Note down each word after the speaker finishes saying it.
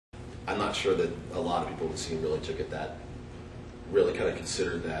I'm not sure that a lot of people in the scene really took it that, really kind of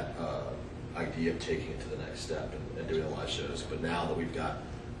considered that idea of taking it to the next step and doing the live shows. But now that we've got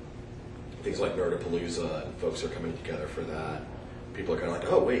things like Nerdapalooza and folks are coming together for that, people are kind of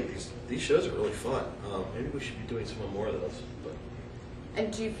like, oh wait, these shows are really fun. Maybe we should be doing some more of those. But.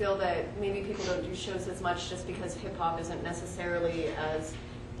 And do you feel that maybe people don't do shows as much just because hip hop isn't necessarily as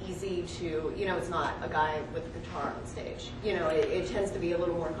easy to, you know, it's not a guy with a guitar on stage. You know, it tends to be a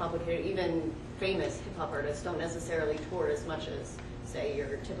little more complicated. Even famous hip hop artists don't necessarily tour as much as, say,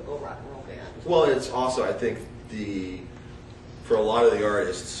 your typical rock and roll band. Well, it's also, I think, for a lot of the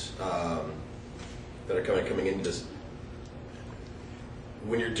artists that are coming into this,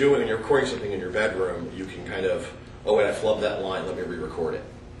 when you're recording something in your bedroom, you can kind of, oh wait, I flubbed that line, let me re-record it.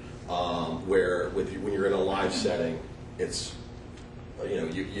 Where when you're in a live setting, it's, you know,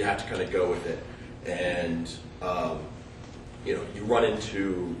 you have to kind of go with it, and you know, you run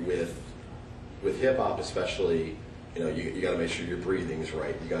into with hip hop especially, you know, you got to make sure your breathing is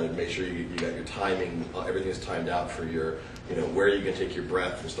right. You got to make sure you got your timing, everything's timed out for your, you know, where you can take your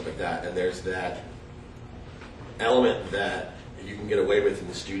breath and stuff like that. And there's that element that you can get away with in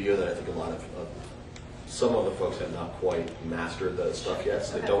the studio that I think a lot of some of the folks have not quite mastered the stuff yet.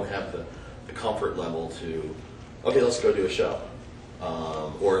 So they don't have the comfort level to, okay, let's go do a show.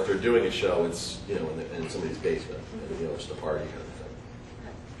 Or if they're doing a show, it's, you know, in somebody's basement, you know, just a party kind of thing.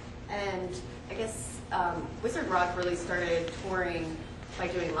 And I guess Wizard Rock really started touring by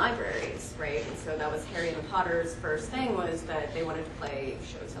doing libraries, right? And so that was Harry and the Potter's first thing, was that they wanted to play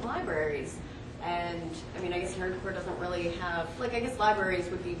shows in libraries. And I mean, I guess Nerdcore doesn't really have, like, I guess libraries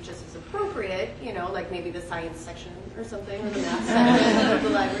would be just as appropriate, you know, like maybe the science section or something, or the math section of the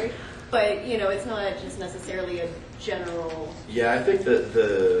library. But, you know, it's not just necessarily a general... Yeah, I think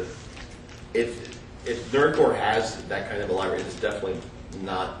that if Nerdcore has that kind of a library, it's definitely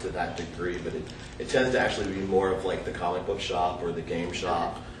not to that degree, but it tends to actually be more of like the comic book shop or the game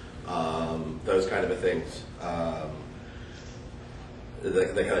shop, those kind of things.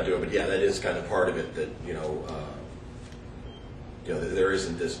 They kind of do it, but yeah, that is kind of part of it, that, you know, there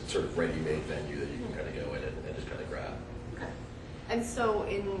isn't this sort of ready-made venue that you can kind of go in and just kind of grab. Okay. And so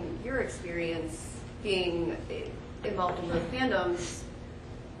in your experience being involved in both fandoms,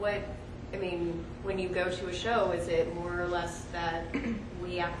 I mean, when you go to a show, is it more or less that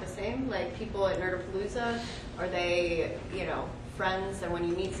we act the same? Like people at Nerdapalooza, are they, you know, friends, and when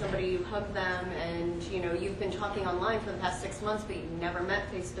you meet somebody, you hug them, and, you know, you've been talking online for the past 6 months, but you've never met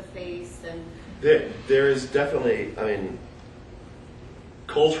face-to-face, and... There is definitely, I mean,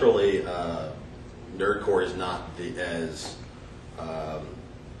 culturally, Nerdcore is not as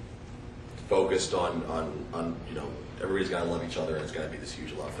focused on, you know, everybody's got to love each other and it's got to be this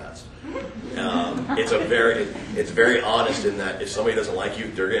huge love fest. It's very honest in that if somebody doesn't like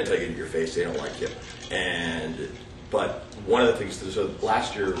you, they're going to tell you to your face they don't like you. But one of the things, so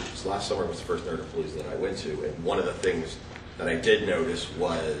last summer was the first Nerdapalooza that I went to, and one of the things that I did notice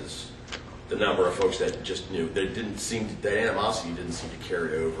was the number of folks that just knew, the animosity didn't seem to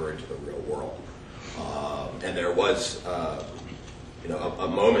carry over into the real world. And there was, you know, a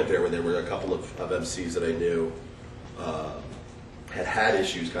moment there where there were a couple of MCs that I knew had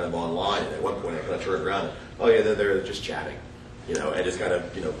issues kind of online, and at one point I kind of turned around and, oh yeah, they're just chatting, you know, and just kind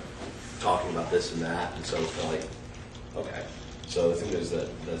of, you know, talking about this and that, and so it's kind of like, okay. So I think there's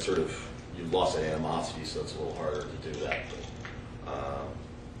that sort of, you've lost that animosity, so it's a little harder to do that. But,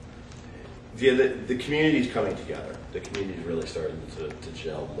 the community's coming together. The community's really starting to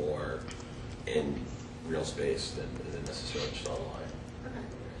gel more in real space than necessarily just online.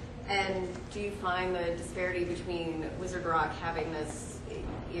 And do you find the disparity between Wizard Rock having this,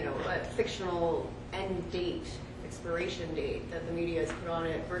 you know, a fictional end date, expiration date that the media has put on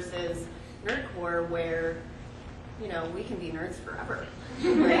it, versus Nerdcore, where, you know, we can be nerds forever,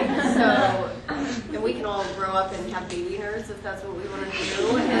 right? So, and we can all grow up and have baby nerds if that's what we want to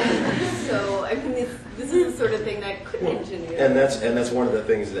do. And so, I mean, this is the sort of thing that could continue. And that's one of the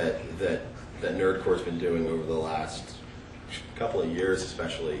things that Nerdcore's been doing over the last couple of years,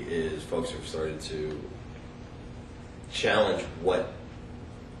 especially, is folks have started to challenge what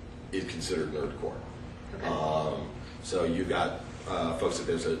is considered nerdcore. Okay. So you've got folks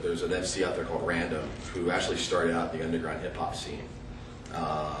that there's an MC out there called Random, who actually started out in the underground hip hop scene,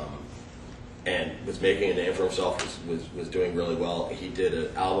 and was making a name for himself. Was doing really well. He did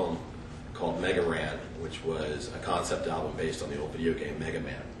an album called Mega Ran, which was a concept album based on the old video game Mega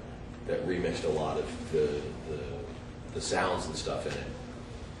Man, that remixed a lot of the sounds and stuff in it.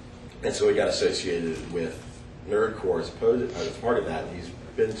 And so he got associated with Nerdcore as part of that, and he's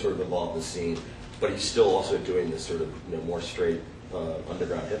been sort of involved in the scene, but he's still also doing this sort of, you know, more straight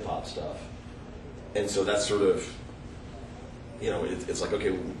underground hip hop stuff. And so that's sort of, it's like,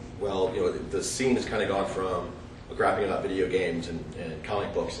 okay, well, the scene has kind of gone from rapping about video games and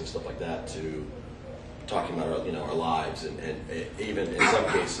comic books and stuff like that to talking about our lives, and even in some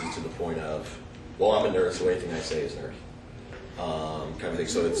cases to the point of, well, I'm a nerd, so anything I say is nerd, kind of thing.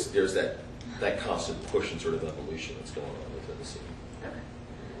 So there's that constant push and sort of evolution that's going on within the scene. Okay.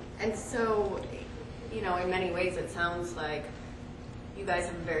 And so, in many ways, it sounds like you guys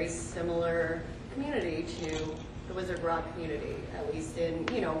have a very similar community to the Wizard Rock community, at least in,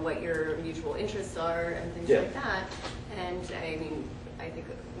 what your mutual interests are and things like that. And I mean, I think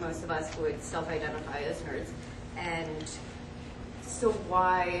most of us would self-identify as nerds. And so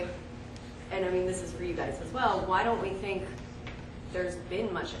why, and I mean, this is for you guys as well, why don't we think there's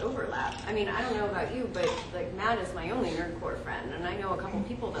been much overlap? I mean, I don't know about you, but like Matt is my only nerdcore friend, and I know a couple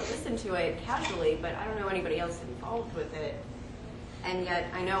people that listen to it casually, but I don't know anybody else involved with it. And yet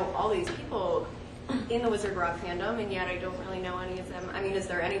I know all these people in the Wizard Rock fandom, and yet I don't really know any of them. I mean, is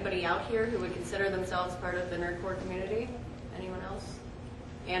there anybody out here who would consider themselves part of the nerdcore community? Anyone else?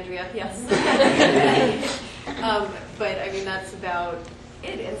 Andrea, yes. But I mean, that's about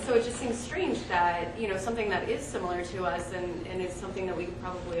it. And so it just seems strange that, something that is similar to us and is something that we could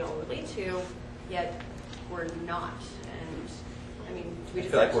probably all relate to, yet we're not. And I mean, do we I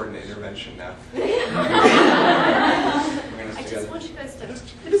just feel like we're in an intervention now. I just want you guys to be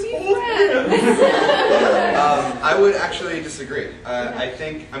friends. I would actually disagree. I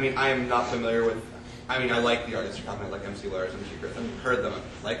am not familiar with, I like the artists you're talking about, like MC Lars and MC Griff. I've heard them,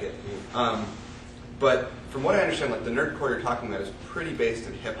 I like it. But from what I understand, like the nerdcore you're talking about is pretty based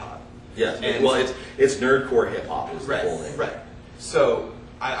in hip-hop. Yes, well, it's nerdcore hip-hop is the whole name. Right. So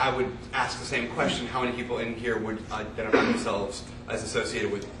I would ask the same question: how many people in here would identify themselves as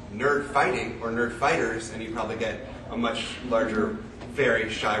associated with nerd fighting or nerd fighters? And you'd probably get a much larger, very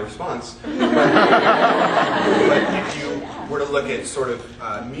shy response. But if you were to look at sort of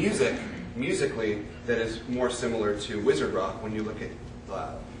musically, that is more similar to Wizard Rock, when you look at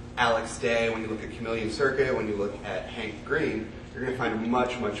Alex Day, when you look at Chameleon Circuit, when you look at Hank Green, you're going to find a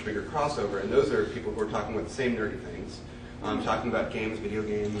much, much bigger crossover. And those are people who are talking about the same nerdy things. Talking about games, video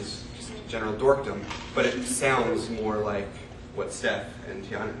games, just general dorkdom, but it sounds more like what Steph and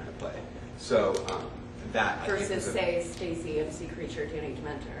Tianna and I play. So that versus, say, Stacy, MC Creature, Danny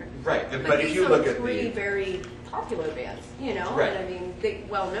Dementor. Right, but if you look at three very popular bands, right. And I mean, big,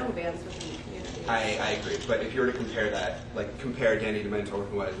 well-known bands within the community. I agree, but if you were to compare that, compare Danny Dementor,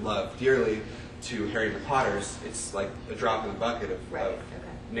 who I love dearly, to Harry and the Potters, it's like a drop in the bucket of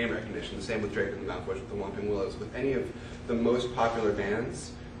name recognition. The same with Drake and the Malfoys, with the Whomping Willows, with any of the most popular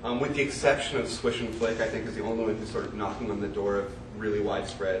bands, with the exception of Swish and Flick, I think is the only one who's sort of knocking on the door of really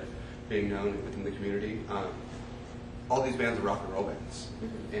widespread being known within the community. All these bands are rock and roll bands,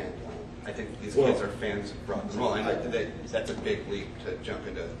 and I think these kids are fans of rock and roll, and that's a big leap to jump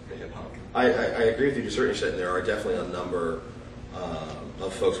into the hip hop. I agree with you to a certain extent. There are definitely a number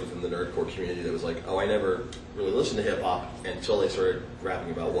of folks within the nerdcore community that was like, oh, I never really listened to hip hop until they started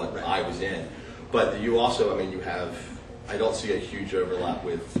rapping about what I was in. But you also, I don't see a huge overlap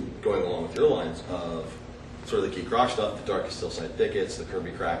with going along with your lines of sort of the geek rock stuff, the Darkest Hillside Thickets, the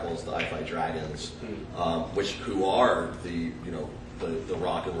Kirby Crackles, the Hi-Fi Dragons, who are the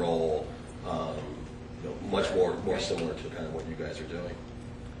rock and roll, much more similar to kind of what you guys are doing.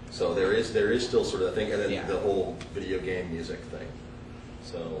 So there is still sort of a thing, and then the whole video game music thing.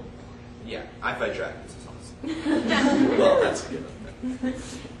 So yeah, Hi-Fi Dragons is awesome. Well, that's a given. I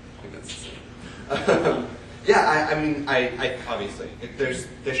think that's yeah, I obviously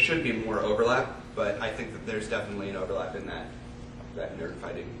there should be more overlap, but I think that there's definitely an overlap in that nerd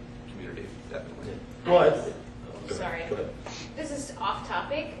fighting community, definitely. Well, sorry, go ahead. This is off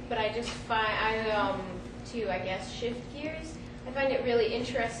topic, but I just find to shift gears. I find it really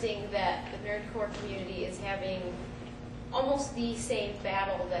interesting that the nerdcore community is having almost the same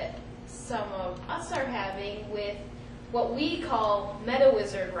battle that some of us are having with what we call meta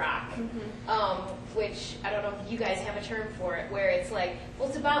Wizard Rock, which I don't know if you guys have a term for it, where it's like, well,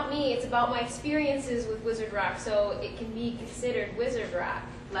 it's about me, it's about my experiences with Wizard Rock, so it can be considered Wizard Rock.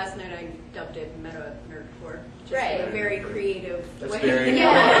 Last night I dubbed it meta nerdcore, just right. in a very creative That's way. very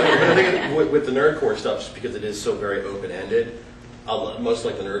I think with the nerdcore stuff, just because it is so very open-ended, most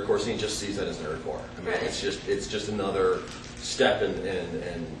like the nerdcore scene just sees that as nerdcore. It's just another step in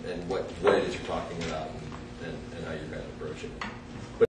what it is you're talking about and how you're going to approach it.